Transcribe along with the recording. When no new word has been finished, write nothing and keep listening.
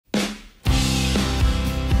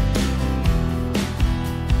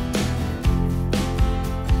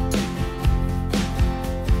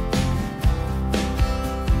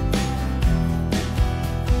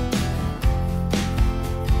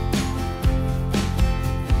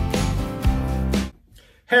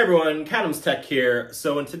Hey everyone, Cadams Tech here.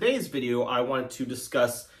 So in today's video, I wanted to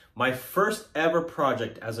discuss my first ever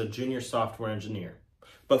project as a junior software engineer.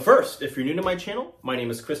 But first, if you're new to my channel, my name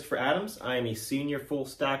is Christopher Adams. I am a senior full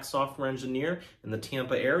stack software engineer in the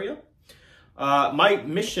Tampa area. My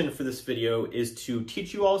mission for this video is to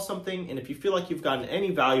teach you all something, and if you feel like you've gotten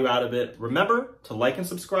any value out of it, remember to like and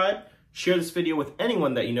subscribe, share this video with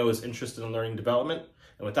anyone that you know is interested in learning development,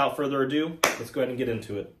 and without further ado, let's go ahead and get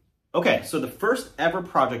into it. Okay, so the first ever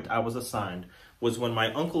project I was assigned was when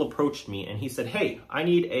my uncle approached me and he said, hey, I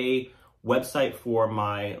need a website for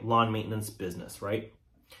my lawn maintenance business, right?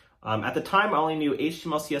 At the time, I only knew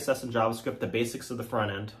HTML, CSS, and JavaScript, the basics of the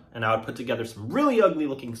front end, and I would put together some really ugly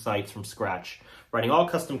looking sites from scratch, writing all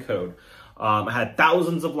custom code. I had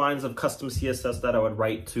thousands of lines of custom CSS that I would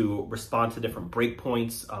write to respond to different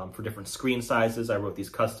breakpoints for different screen sizes. I wrote these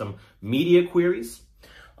custom media queries.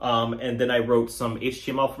 And then I wrote some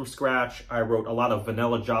HTML from scratch. I wrote a lot of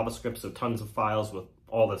vanilla JavaScript, so tons of files with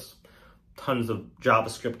all this, tons of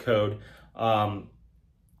JavaScript code.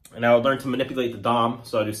 And I would learn to manipulate the DOM.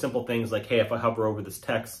 So I do simple things like, hey, if I hover over this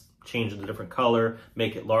text, change it to a different color,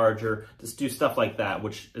 make it larger, just do stuff like that,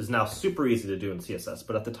 which is now super easy to do in CSS.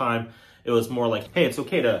 But at the time, it was more like, hey, it's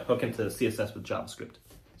okay to hook into CSS with JavaScript.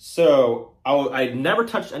 So I never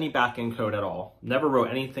touched any backend code at all, never wrote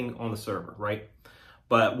anything on the server, right?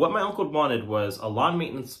 But what my uncle wanted was a lawn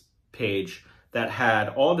maintenance page that had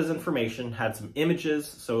all of his information, had some images,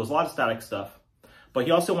 so it was a lot of static stuff. But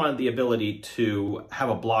he also wanted the ability to have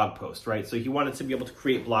a blog post, right? So he wanted to be able to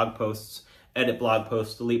create blog posts, edit blog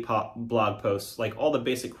posts, delete blog posts, like all the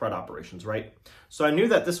basic CRUD operations, right? So I knew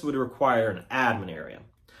that this would require an admin area.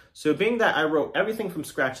 So being that I wrote everything from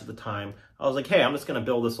scratch at the time, I was like, hey, I'm just gonna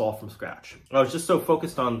build this all from scratch. I was just so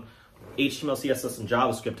focused on HTML, CSS, and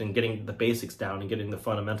JavaScript and getting the basics down and getting the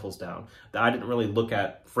fundamentals down that I didn't really look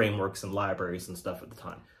at frameworks and libraries and stuff at the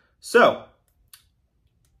time. So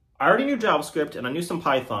I already knew JavaScript and I knew some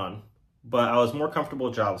Python, but I was more comfortable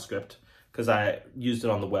with JavaScript because I used it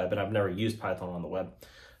on the web and I've never used Python on the web.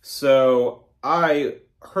 So I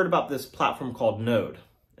heard about this platform called Node,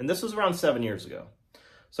 and this was around 7 years ago.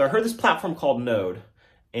 So I heard this platform called Node,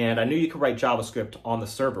 and I knew you could write JavaScript on the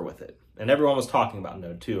server with it. And everyone was talking about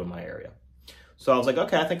Node too in my area. So I was like,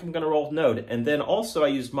 okay, I think I'm gonna roll with Node. And then also I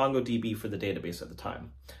used MongoDB for the database at the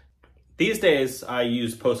time. These days I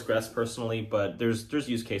use Postgres personally, but there's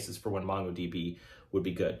use cases for when MongoDB would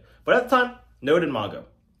be good. But at the time, Node and Mongo.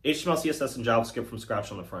 HTML, CSS, and JavaScript from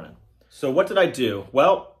scratch on the front end. So what did I do?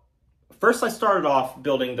 Well, first I started off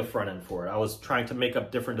building the front end for it. I was trying to make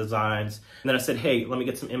up different designs. And then I said, hey, let me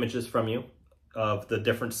get some images from you of the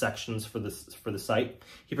different sections for the site.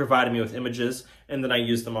 He provided me with images, and then I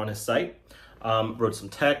used them on his site. Wrote some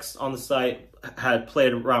text on the site, had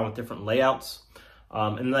played around with different layouts,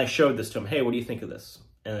 and then I showed this to him. Hey, what do you think of this?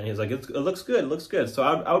 And he was like, it looks good, it looks good. So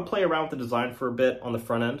I would play around with the design for a bit on the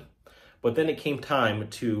front end, but then it came time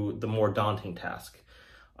to the more daunting task,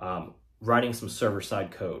 writing some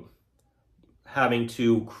server-side code, having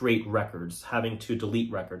to create records, having to delete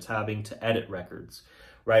records, having to edit records,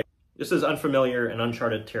 right? This is unfamiliar and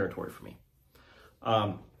uncharted territory for me.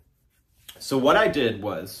 So what I did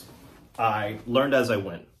was I learned as I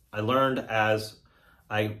went. I learned as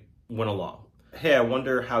I went along. Hey, I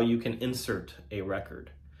wonder how you can insert a record.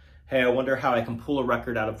 Hey, I wonder how I can pull a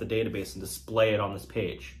record out of the database and display it on this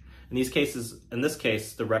page. In this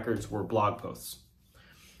case, the records were blog posts.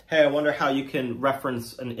 Hey, I wonder how you can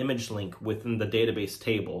reference an image link within the database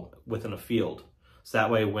table within a field. So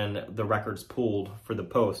that way when the record's pulled for the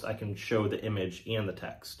post, I can show the image and the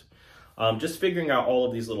text. Just figuring out all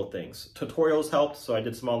of these little things. Tutorials helped, so I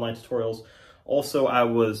did some online tutorials. Also, I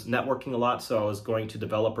was networking a lot, so I was going to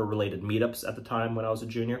developer-related meetups at the time when I was a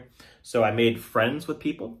junior. So I made friends with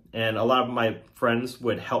people, and a lot of my friends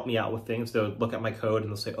would help me out with things. They would look at my code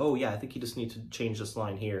and they'll say, oh yeah, I think you just need to change this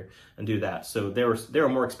line here and do that. So they were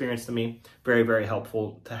more experienced than me. Very, very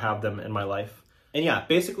helpful to have them in my life. And yeah,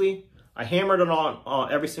 basically, I hammered it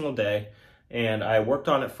on every single day, and I worked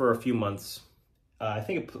on it for a few months. I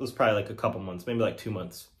think it was probably like a couple months, maybe like 2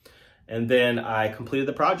 months. And then I completed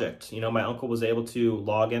the project. You know, my uncle was able to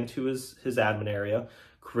log into his admin area,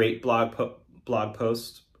 create blog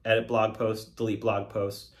posts, edit blog posts, delete blog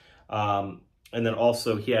posts. And then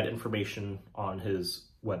also he had information on his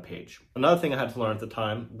webpage. Another thing I had to learn at the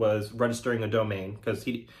time was registering a domain, because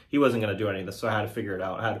he wasn't going to do any of this, so I had to figure it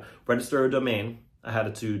out. I had to register a domain. I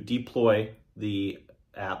had to deploy the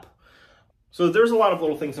app. So there's a lot of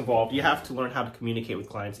little things involved. You have to learn how to communicate with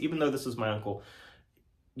clients. Even though this is my uncle,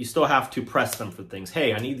 you still have to press them for things.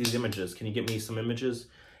 Hey, I need these images. Can you get me some images?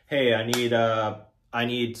 Hey, I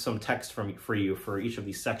need some text for you for each of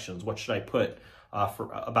these sections. What should I put?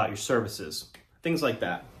 about your services, things like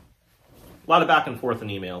that. A lot of back and forth in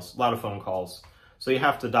emails, a lot of phone calls. So you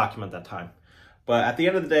have to document that time. But at the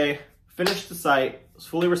end of the day, finished the site, it was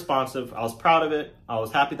fully responsive. I was proud of it. I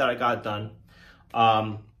was happy that I got it done.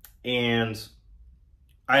 And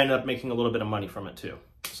I ended up making a little bit of money from it too.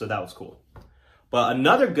 So that was cool. But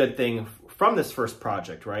another good thing from this first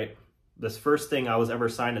project, right? This first thing I was ever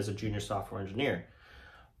assigned as a junior software engineer,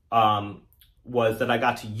 was that I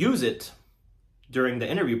got to use it during the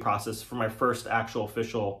interview process for my first actual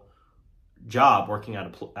official job working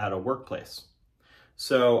at a workplace.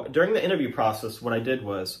 So during the interview process, what I did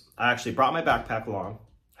was I actually brought my backpack along,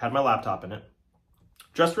 had my laptop in it,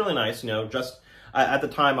 dressed really nice, at the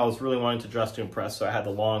time I was really wanting to dress to impress. So I had the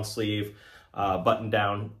long sleeve, button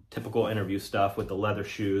down, typical interview stuff with the leather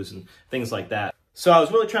shoes and things like that. So I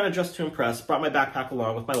was really trying to dress to impress, brought my backpack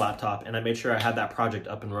along with my laptop, and I made sure I had that project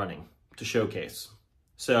up and running to showcase.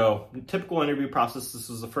 So typical interview process, this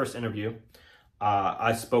was the first interview.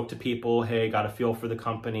 I spoke to people, hey, got a feel for the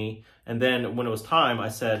company. And then when it was time, I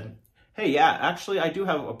said, hey, yeah, actually, I do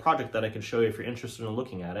have a project that I can show you if you're interested in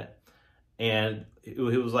looking at it. And he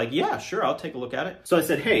was like, yeah, sure, I'll take a look at it. So I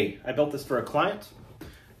said, hey, I built this for a client.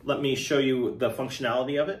 Let me show you the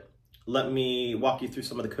functionality of it. Let me walk you through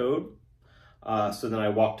some of the code. So then I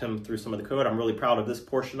walked him through some of the code. I'm really proud of this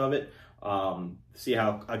portion of it. See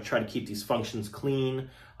how I try to keep these functions clean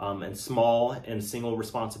and small and single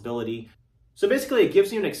responsibility. So basically it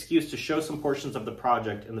gives you an excuse to show some portions of the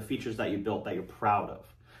project and the features that you built that you're proud of.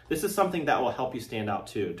 This is something that will help you stand out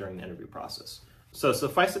too during the interview process. So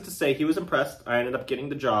suffice it to say, he was impressed. I ended up getting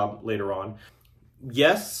the job later on.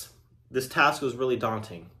 Yes, this task was really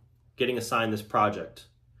daunting, getting assigned this project.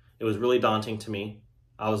 It was really daunting to me.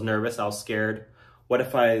 I was nervous, I was scared. What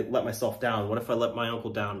if I let myself down? What if I let my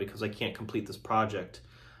uncle down because I can't complete this project?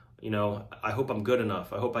 I hope I'm good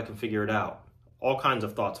enough. I hope I can figure it out. All kinds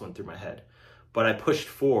of thoughts went through my head. But I pushed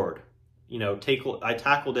forward. I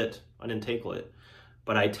tackled it. I didn't tackle it.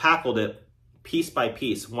 But I tackled it piece by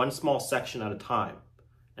piece, one small section at a time.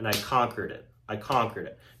 And I conquered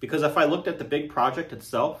it. Because if I looked at the big project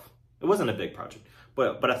itself, it wasn't a big project.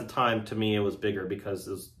 But at the time, to me, it was bigger because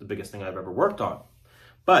it was the biggest thing I've ever worked on.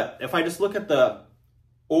 But if I just look at the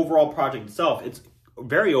overall project itself, it's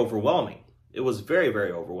very overwhelming. It was very,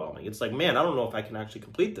 very overwhelming. It's like, man, I don't know if I can actually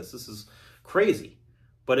complete this. This is crazy.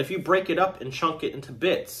 But if you break it up and chunk it into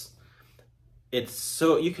bits, it's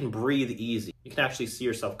so you can breathe easy. You can actually see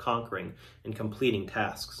yourself conquering and completing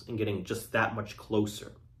tasks and getting just that much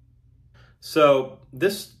closer. So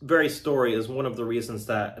this very story is one of the reasons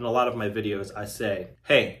that in a lot of my videos I say,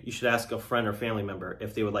 hey, you should ask a friend or family member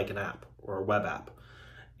if they would like an app or a web app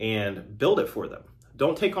and build it for them.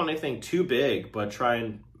 Don't take on anything too big, but try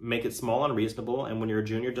and make it small and reasonable. And when you're a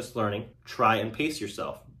junior just learning, try and pace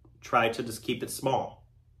yourself. Try to just keep it small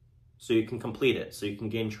so you can complete it, so you can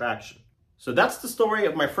gain traction. So that's the story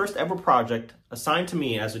of my first ever project assigned to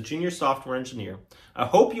me as a junior software engineer. I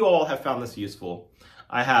hope you all have found this useful.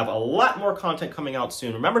 I have a lot more content coming out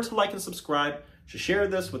soon. Remember to like and subscribe, to share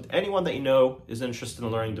this with anyone that you know is interested in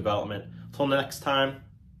learning development. Until next time,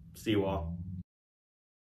 see you all.